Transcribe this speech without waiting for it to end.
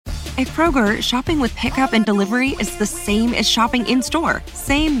At Kroger, shopping with pickup and delivery is the same as shopping in-store.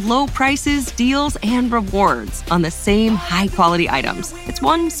 Same low prices, deals, and rewards on the same high-quality items. It's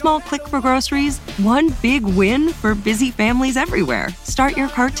one small click for groceries, one big win for busy families everywhere. Start your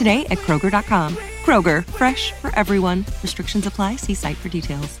cart today at Kroger.com. Kroger, fresh for everyone. Restrictions apply. See site for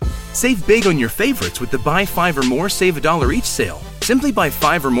details. Save big on your favorites with the Buy 5 or More, Save $1 each sale. Simply buy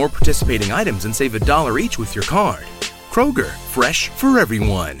 5 or more participating items and save $1 each with your card. Kroger, fresh for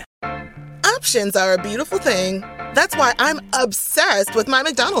everyone. Options are a beautiful thing. That's why I'm obsessed with my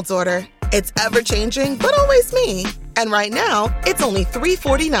McDonald's order. It's ever-changing, but always me. And right now, it's only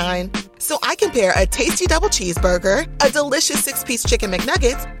 $3.49. So I can pair a tasty double cheeseburger, a delicious 6-piece chicken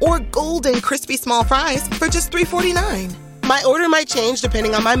McNuggets, or golden crispy small fries for just $3.49. My order might change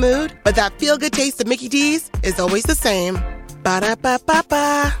depending on my mood, but that feel-good taste of Mickey D's is always the same.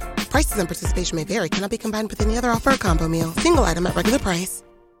 Ba-da-ba-ba-ba. Prices and participation may vary. Cannot be combined with any other offer or combo meal. Single item at regular price.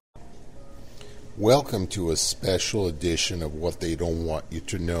 Welcome to a special edition of What They Don't Want You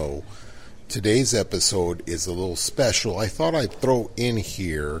to Know. Today's episode is a little special. I thought I'd throw in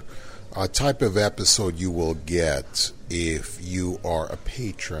here a type of episode you will get if you are a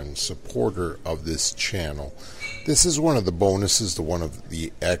patron, supporter of this channel. This is one of the bonuses, one of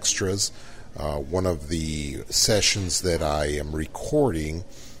the extras, one of the sessions that I am recording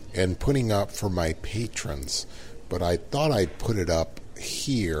and putting up for my patrons. But I thought I'd put it up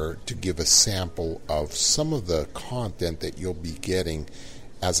here to give a sample of some of the content that you'll be getting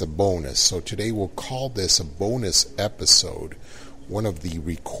as a bonus. So today we'll call this a bonus episode, one of the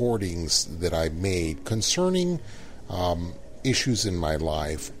recordings that I made concerning issues in my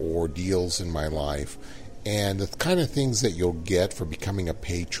life or deals in my life, and the kind of things that you'll get for becoming a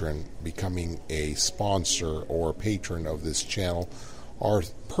patron, becoming a sponsor or a patron of this channel are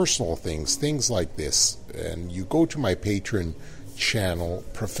personal things like this. And you go to my patron channel,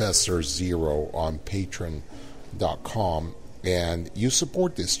 Professor Zero, on patreon.com, and you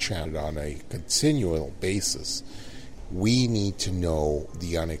support this channel on a continual basis. We need to know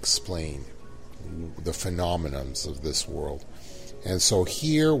the unexplained, the phenomenons of this world. And so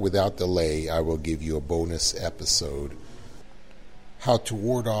here, without delay, I will give you a bonus episode, how to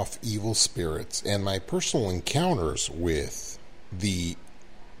ward off evil spirits, and my personal encounters with the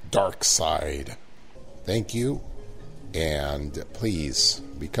dark side. Thank you, and please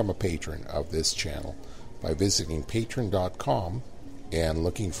become a patron of this channel by visiting patreon.com and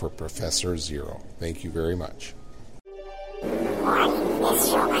looking for Professor Zero. Thank you very much. This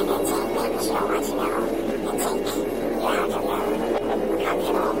show might contain things you don't want to know and take you out of your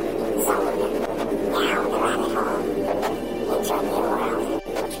comfortable zone. Now the rabbit hole into a new world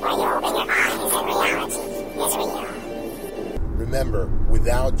where you open your eyes and reality is real. Remember,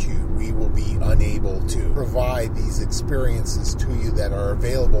 without you, we will be unable to provide these experiences to you that are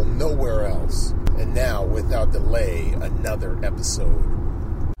available nowhere else. And now, without delay, another episode.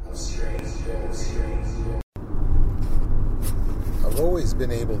 I've always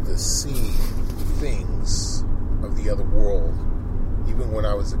been able to see things of the other world, even when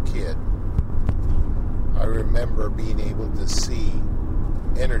I was a kid. I remember being able to see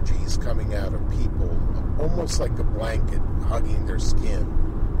energies coming out of people, almost like a blanket hugging their skin.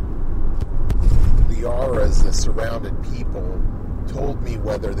 The auras that surrounded people told me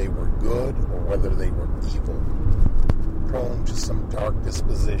whether they were good or whether they were evil, prone to some dark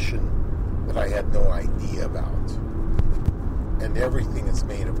disposition that I had no idea about. And everything is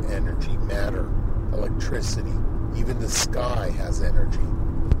made of energy, matter, electricity. Even the sky has energy.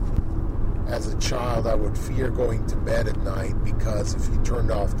 As a child, I would fear going to bed at night because if you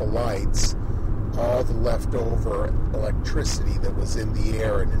turned off the lights, all the leftover electricity that was in the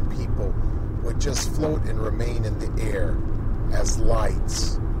air and in people would just float and remain in the air as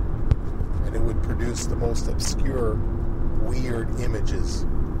lights. And it would produce the most obscure, weird images.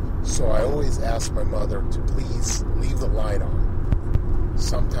 So I always asked my mother to please leave the light on.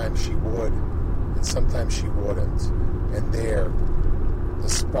 Sometimes she would, and sometimes she wouldn't. And there, the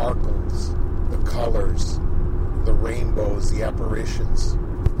sparkles, the colors, the rainbows, the apparitions,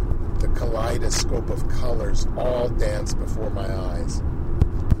 the kaleidoscope of colors all danced before my eyes.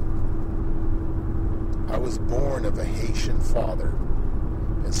 I was born of a Haitian father,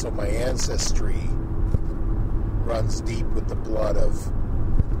 and so my ancestry runs deep with the blood of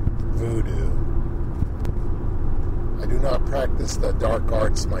voodoo. I do not practice the dark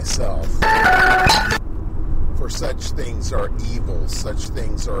arts myself, for such things are evil, such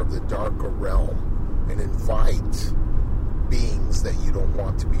things are of the darker realm, and invite beings that you don't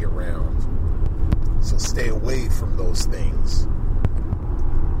want to be around. So stay away from those things.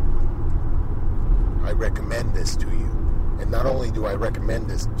 I recommend this to you, And not only do I recommend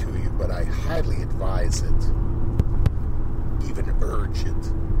this to you, but I highly advise it, even urge it.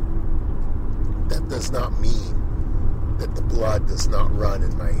 That does not mean that the blood does not run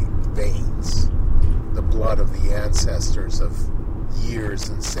in my veins. The blood of the ancestors of years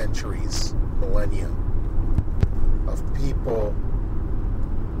and centuries, millennia, of people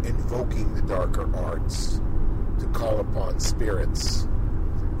invoking the darker arts to call upon spirits.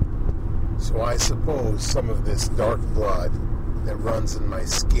 So I suppose some of this dark blood that runs in my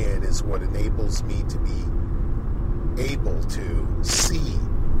skin is what enables me to be able to see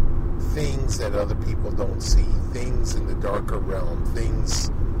things that other people don't see, things in the darker realm, things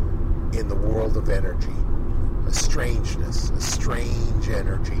in the world of energy, a strangeness, a strange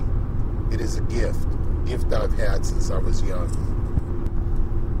energy. It is a gift I've had since I was young.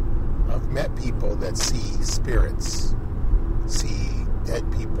 I've met people that see spirits, see dead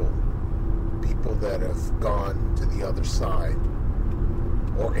people, people that have gone to the other side,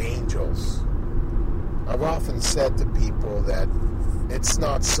 or angels. I've often said to people that it's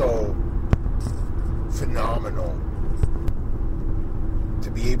not so phenomenal to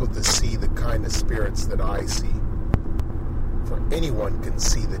be able to see the kind of spirits that I see. For anyone can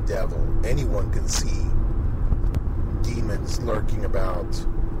see the devil. Anyone can see demons lurking about.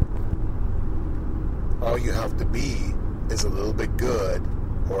 All you have to be is a little bit good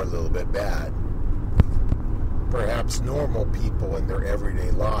or a little bit bad. Perhaps normal people in their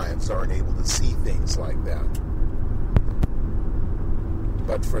everyday lives aren't able to see things like that.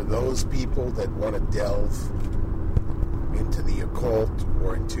 But for those people that want to delve into the occult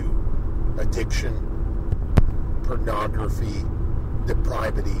or into addiction, pornography,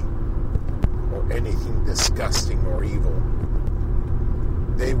 depravity, or anything disgusting or evil,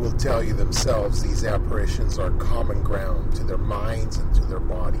 they will tell you themselves these apparitions are common ground to their minds and to their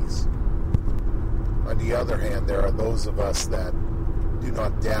bodies. On the other hand, there are those of us that do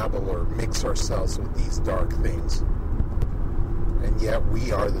not dabble or mix ourselves with these dark things. And yet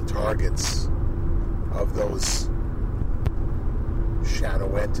we are the targets of those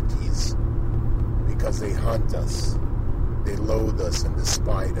shadow entities because they hunt us, they loathe us and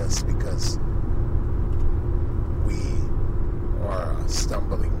despise us because we are a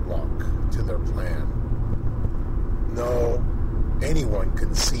stumbling block to their plan. No, anyone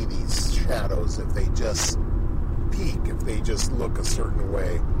can see these shadows if they just peek, if they just look a certain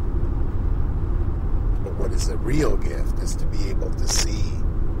way. But what is a real gift is to be able to see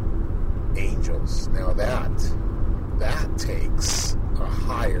angels. Now that takes a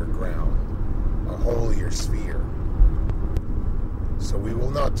higher ground, a holier sphere. So we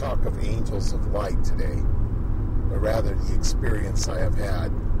will not talk of angels of light today, but rather the experience I have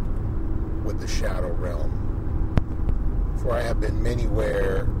had with the shadow realm. For I have been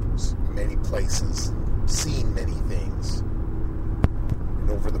manywhere, many places, seen many things.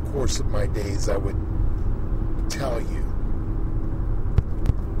 And over the course of my days, I would tell you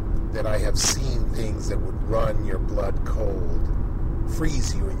that I have seen things that would run your blood cold,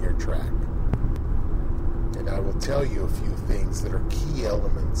 freeze you in your track. And I will tell you a few things that are key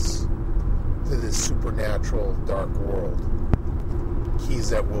elements to this supernatural dark world. Keys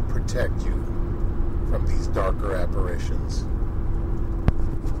that will protect you from these darker apparitions.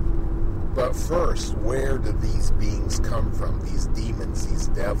 But first, where do these beings come from? These demons, these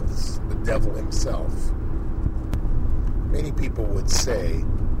devils, the devil himself. Many people would say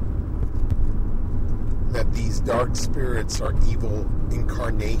that these dark spirits are evil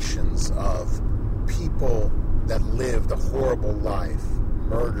incarnations of people that lived a horrible life,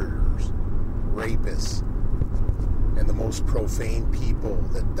 murderers, rapists, and the most profane people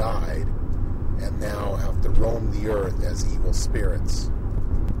that died and now have to roam the earth as evil spirits.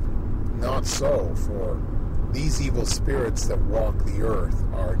 Not so, for these evil spirits that walk the earth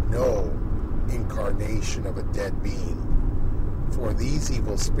are no incarnation of a dead being. For these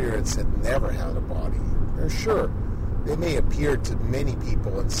evil spirits had never had a body. Now, sure, they may appear to many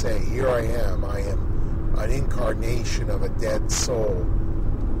people and say, here I am an incarnation of a dead soul.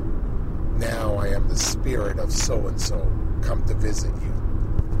 Now I am the spirit of so-and-so, come to visit you.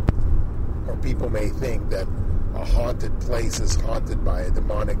 Or people may think that a haunted place is haunted by a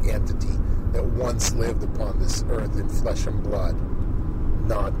demonic entity that once lived upon this earth in flesh and blood.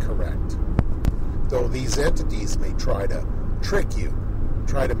 Not correct. Though these entities may try to trick you,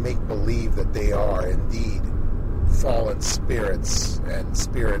 try to make believe that they are indeed fallen spirits and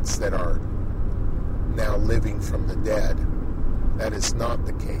spirits that are now living from the dead. That is not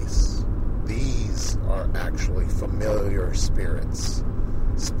the case. These are actually familiar spirits.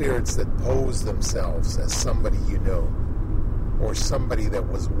 Spirits that pose themselves as somebody you know, or somebody that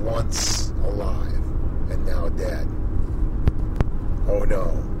was once alive and now dead. Oh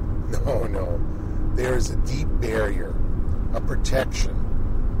no. There is a deep barrier, a protection,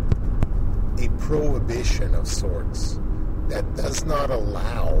 a prohibition of sorts that does not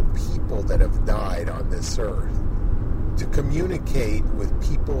allow people that have died on this earth to communicate with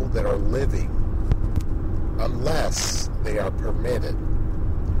people that are living unless they are permitted.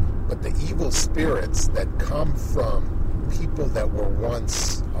 But the evil spirits that come from people that were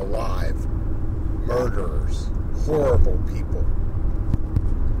once alive, murderers, horrible people,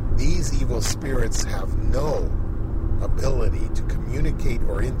 these evil spirits have no ability to communicate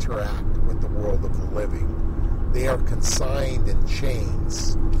or interact with the world of the living. They are consigned in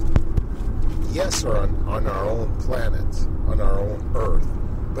chains. Yes, or on our own planet, on our own earth,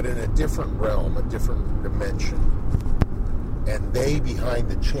 but in a different realm, a different dimension. And they,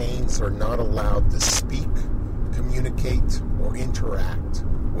 behind the chains, are not allowed to speak, communicate, or interact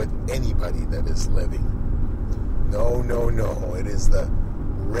with anybody that is living. No. It is the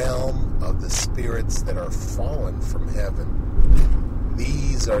realm of the spirits that are fallen from heaven.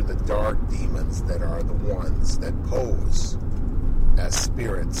 These are the dark demons that are the ones that pose as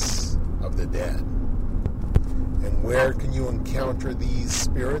spirits of the dead. And where can you encounter these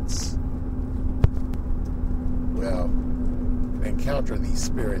spirits? Well, you can encounter these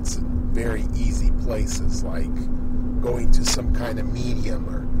spirits in very easy places, like going to some kind of medium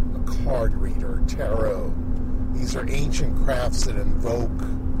or a card reader, or tarot. These are ancient crafts that invoke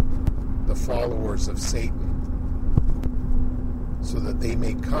the followers of Satan so that they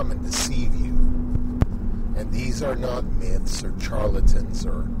may come and deceive you. And these are not myths or charlatans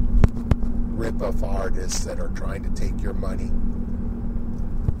or rip-off artists that are trying to take your money.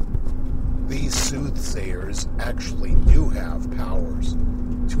 These soothsayers actually do have powers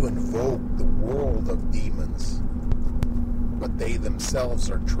to invoke the world of demons, but they themselves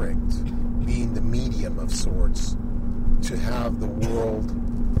are tricked, being the medium of sorts, to have the world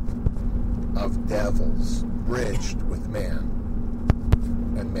of devils bridged with man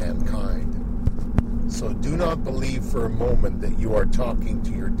and mankind. So do not believe for a moment that you are talking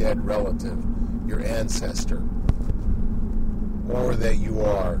to your dead relative, your ancestor, or that you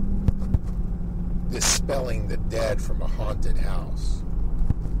are dispelling the dead from a haunted house.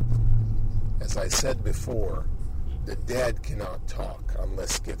 As I said before, the dead cannot talk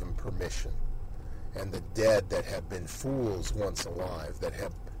unless given permission. And the dead that have been fools once alive, that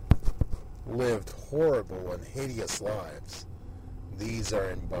have lived horrible and hideous lives, these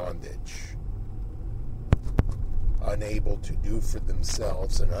are in bondage, unable to do for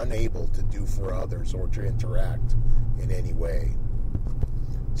themselves and unable to do for others or to interact in any way.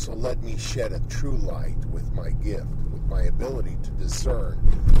 So let me shed a true light with my gift, with my ability to discern,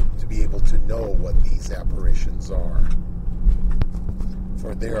 to be able to know what these apparitions are.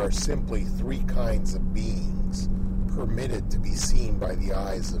 For there are simply three kinds of beings permitted to be seen by the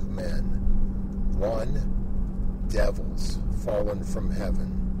eyes of men. 1, devils fallen from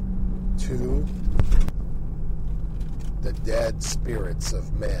heaven. 2, the dead spirits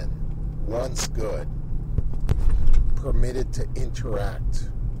of men, once good, permitted to interact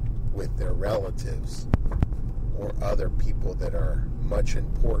with their relatives or other people that are much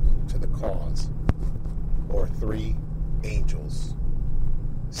important to the cause. Or 3, angels,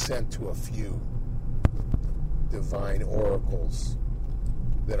 sent to a few divine oracles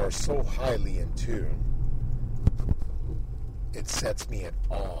that are so highly in tune, it sets me at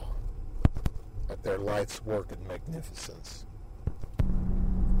awe at their life's work and magnificence.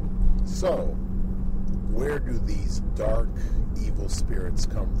 So, where do these dark, evil spirits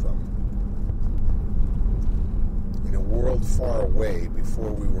come from? In a world far away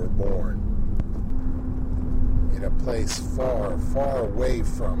before we were born, in a place far, far away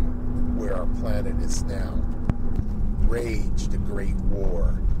from where our planet is now, raged a great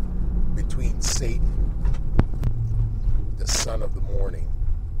war between Satan, the son of the morning,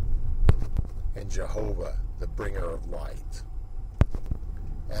 and Jehovah, the bringer of light.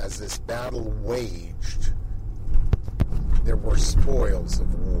 As this battle waged, there were spoils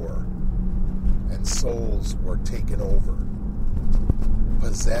of war, and souls were taken over,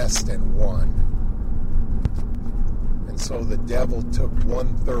 possessed and won. And so the devil took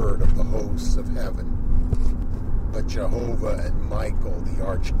 1/3 of the hosts of heaven, but Jehovah and Michael, the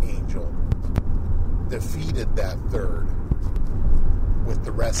archangel, defeated that third with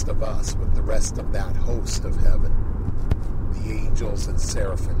the rest of us, with the rest of that host of heaven, the angels and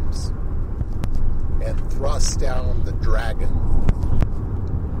seraphims, and thrust down the dragon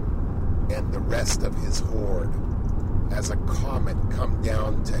and the rest of his horde as a comet come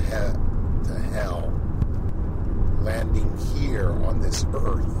down to hell, landing here on this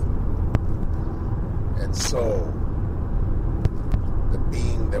earth. And so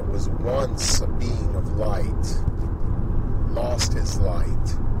being that was once a being of light lost his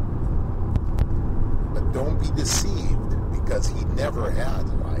light. But don't be deceived, because he never had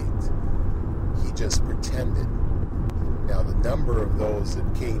light. He just pretended. Now, the number of those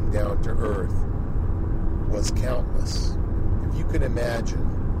that came down to earth was countless. If you can imagine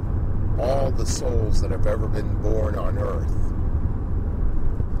all the souls that have ever been born on earth,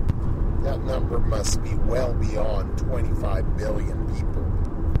 that number must be well beyond 25 billion people.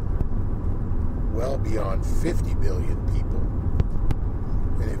 Well beyond 50 billion people.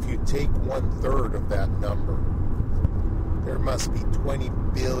 And if you take 1/3 of that number, there must be 20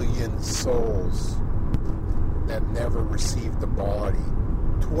 billion souls that never received a body.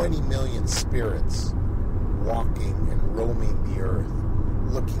 20 million spirits walking and roaming the earth,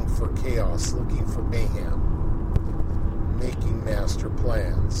 looking for chaos, looking for mayhem, making master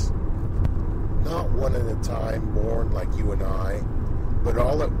plans. Not one at a time, born like you and I, but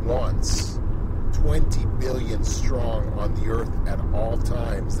all at once. 20 billion strong on the earth at all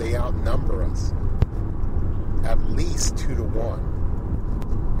times. They outnumber us at least 2 to 1.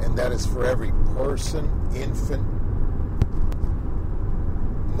 And that is for every person, infant,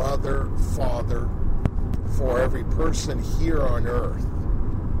 mother, father. For every person here on earth,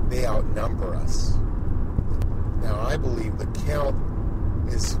 they outnumber us. Now, I believe the count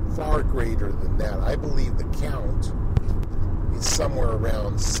is far greater than that. I believe the count is somewhere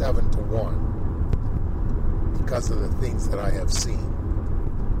around 7 to 1. Because of the things that I have seen.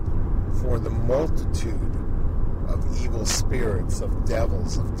 For the multitude of evil spirits, of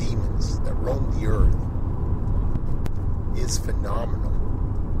devils, of demons that roam the earth is phenomenal.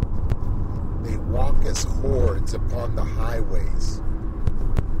 They walk as hordes upon the highways,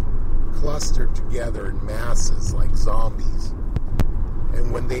 clustered together in masses like zombies.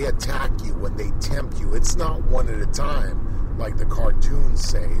 And when they attack you, when they tempt you, it's not one at a time like the cartoons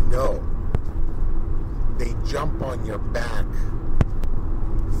say. No. They jump on your back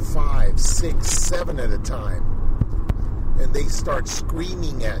 5, 6, 7 at a time. And they start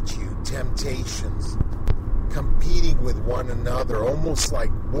screaming at you temptations, competing with one another, almost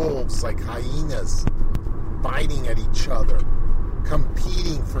like wolves, like hyenas, biting at each other,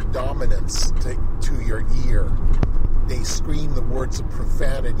 competing for dominance to your ear. They scream the words of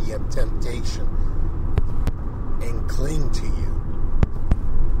profanity and temptation and cling to you.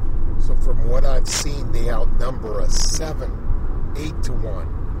 So from what I've seen, they outnumber us 7, 8 to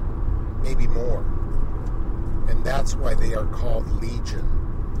 1, maybe more. And that's why they are called legion.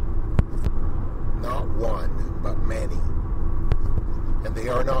 Not one, but many. And they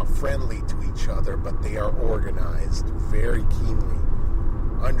are not friendly to each other, but they are organized very keenly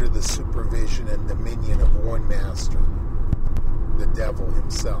under the supervision and dominion of one master, the devil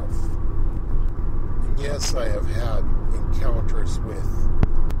himself. And yes, I have had encounters with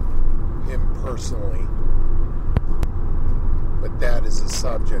him personally, but that is the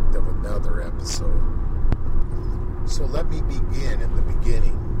subject of another episode. So let me begin in the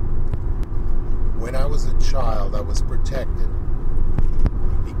beginning. When I was a child, I was protected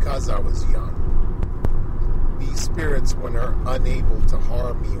because I was young. These spirits were unable to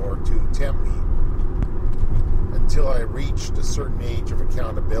harm me or to tempt me until I reached a certain age of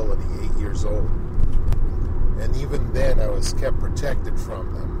accountability, 8 years old. And even then, I was kept protected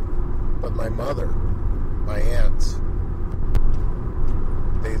from them. But my mother, my aunt,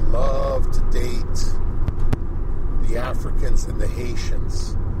 they loved to date the Africans and the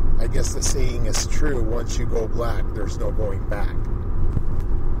Haitians. I guess the saying is true, once you go black, there's no going back.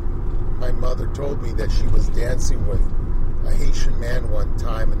 My mother told me that she was dancing with a Haitian man one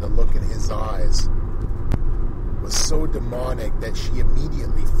time, and the look in his eyes was so demonic that she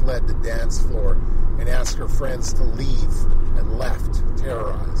immediately fled the dance floor and asked her friends to leave, and left,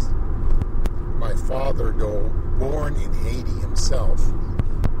 terrorized. My father, though born in Haiti himself,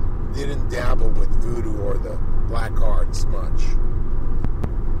 didn't dabble with voodoo or the black arts much.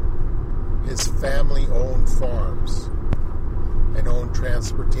 His family owned farms and owned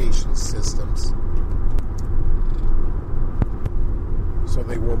transportation systems. So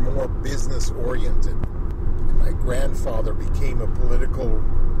they were more business oriented. And my grandfather became a political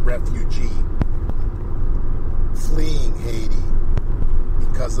refugee, fleeing Haiti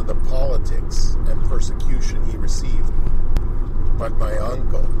because of the politics and persecution he received. But my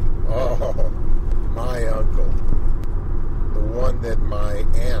uncle, my uncle, the one that my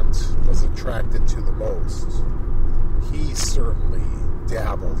aunt was attracted to the most, he certainly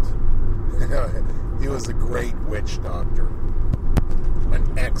dabbled. He was a great witch doctor,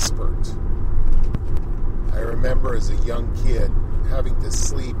 an expert. I remember as a young kid having to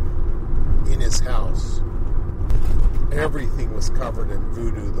sleep in his house Everything was covered in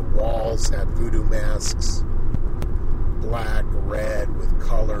voodoo. The walls had voodoo masks, black, red, with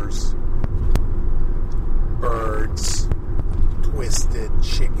colors, birds, twisted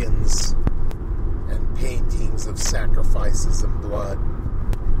chickens, and paintings of sacrifices and blood.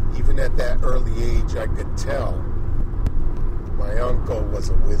 Even at that early age, I could tell my uncle was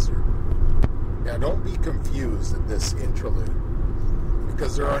a wizard. Now, don't be confused at this interlude,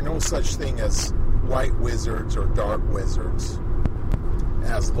 because there are no such thing as white wizards or dark wizards,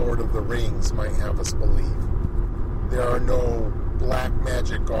 as Lord of the Rings might have us believe. There are no black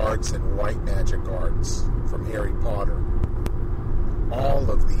magic arts and white magic arts from Harry Potter. All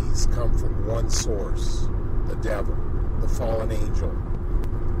of these come from one source, the devil, the fallen angel,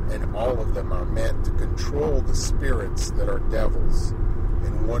 and all of them are meant to control the spirits that are devils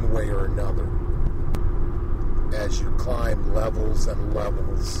in one way or another. As you climb levels and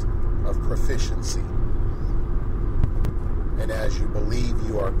levels of proficiency, and as you believe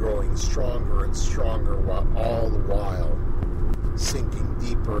you are growing stronger and stronger, while all the while sinking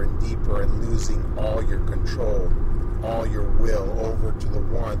deeper and deeper and losing all your control, all your will over to the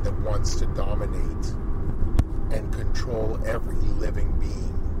one that wants to dominate and control every living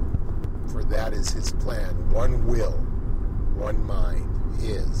being. For that is his plan. One will, one mind,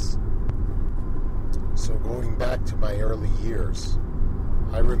 his. So going back to my early years,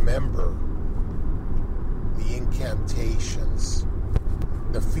 I remember the incantations,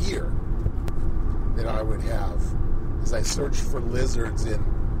 the fear that I would have as I searched for lizards in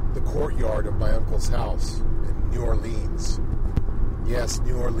the courtyard of my uncle's house in New Orleans. Yes,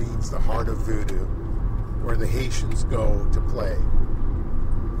 New Orleans, the heart of voodoo, where the Haitians go to play.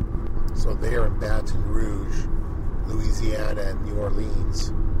 So there in Baton Rouge, Louisiana, and New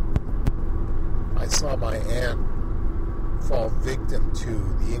Orleans, I saw my aunt fall victim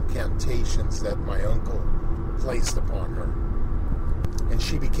to the incantations that my uncle placed upon her. And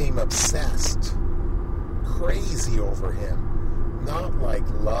she became obsessed, crazy over him. Not like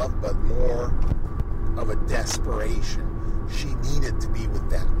love, but more of a desperation. She needed to be with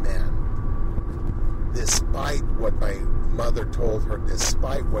that man. Despite what my mother told her,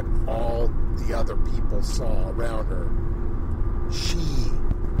 despite what all the other people saw around her, she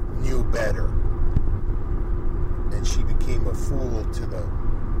knew better. And she became a fool to the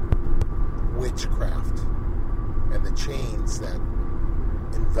witchcraft and the chains that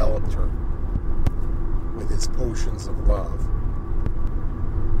enveloped her with his potions of love.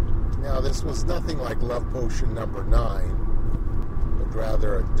 Now, this was nothing like love potion number 9, but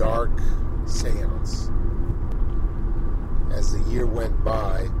rather a dark seance. As the year went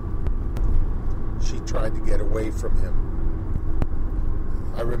by, she tried to get away from him.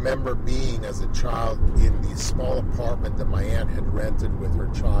 I remember being, as a child, in the small apartment that my aunt had rented with her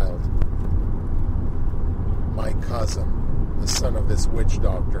child. My cousin, the son of this witch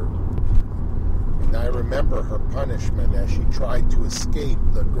doctor. And I remember her punishment as she tried to escape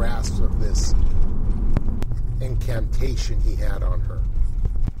the grasp of this incantation he had on her.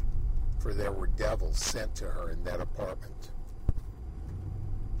 For there were devils sent to her in that apartment.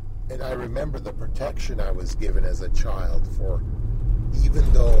 And I remember the protection I was given as a child, for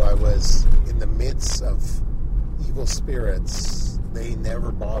even though I was in the midst of evil spirits, they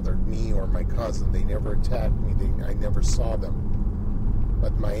never bothered me or my cousin. They never attacked me. I never saw them.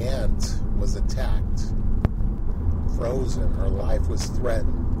 But my aunt was attacked, frozen. Her life was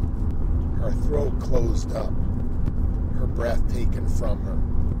threatened. Her throat closed up. Her breath taken from her.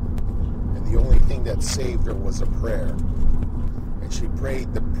 And the only thing that saved her was a prayer. And she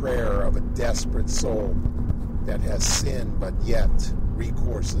prayed the prayer of a desperate soul that has sinned, but yet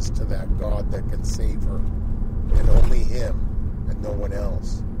recourses to that God that can save her, and only him and no one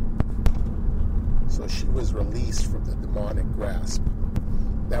else. So she was released from the demonic grasp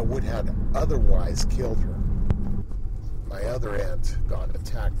that would have otherwise killed her. My other aunt got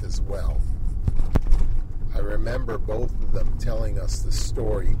attacked as well. I remember both of them telling us the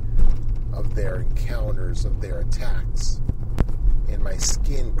story of their encounters, of their attacks, and my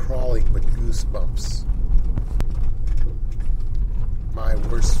skin crawling with goosebumps. My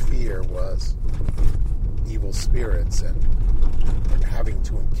worst fear was evil spirits and having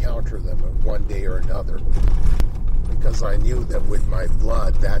to encounter them one day or another, because I knew that with my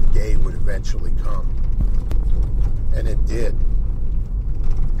blood that day would eventually come. And it did.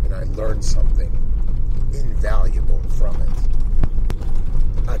 And I learned something invaluable from it.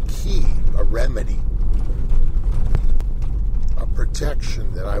 A key, a remedy, a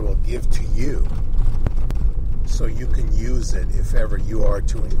protection that I will give to you, so you can use it if ever you are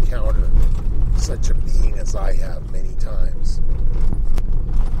to encounter such a being as I have many times.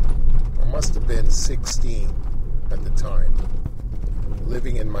 I must have been 16 at the time,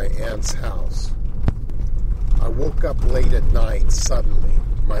 living in my aunt's house. I woke up late at night suddenly.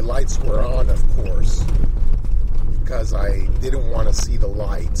 My lights were on, of course, because I didn't want to see the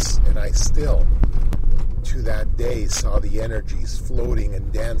lights, and I still, to that day, saw the energies floating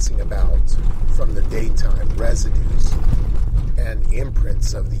and dancing about from the daytime, residues and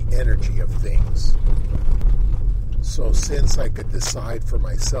imprints of the energy of things. So since I could decide for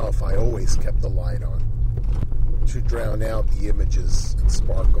myself, I always kept the light on to drown out the images and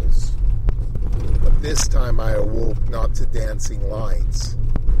sparkles. But this time I awoke not to dancing lights,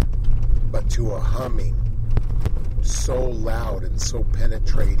 but to a humming so loud and so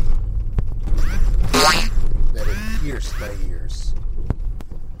penetrating that it pierced my ears.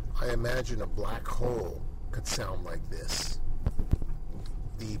 I imagine a black hole could sound like this,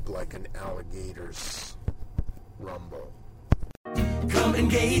 deep like an alligator's rumble. Come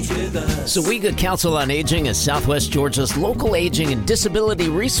engage with us. Sowega Council on Aging is Southwest Georgia's local aging and disability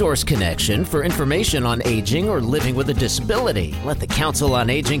resource connection for information on aging or living with a disability. Let the Council on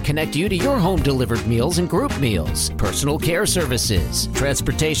Aging connect you to your home-delivered meals and group meals, personal care services,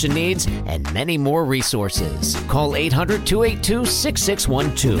 transportation needs, and many more resources. Call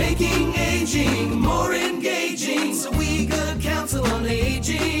 800-282-6612. Making aging more engaging.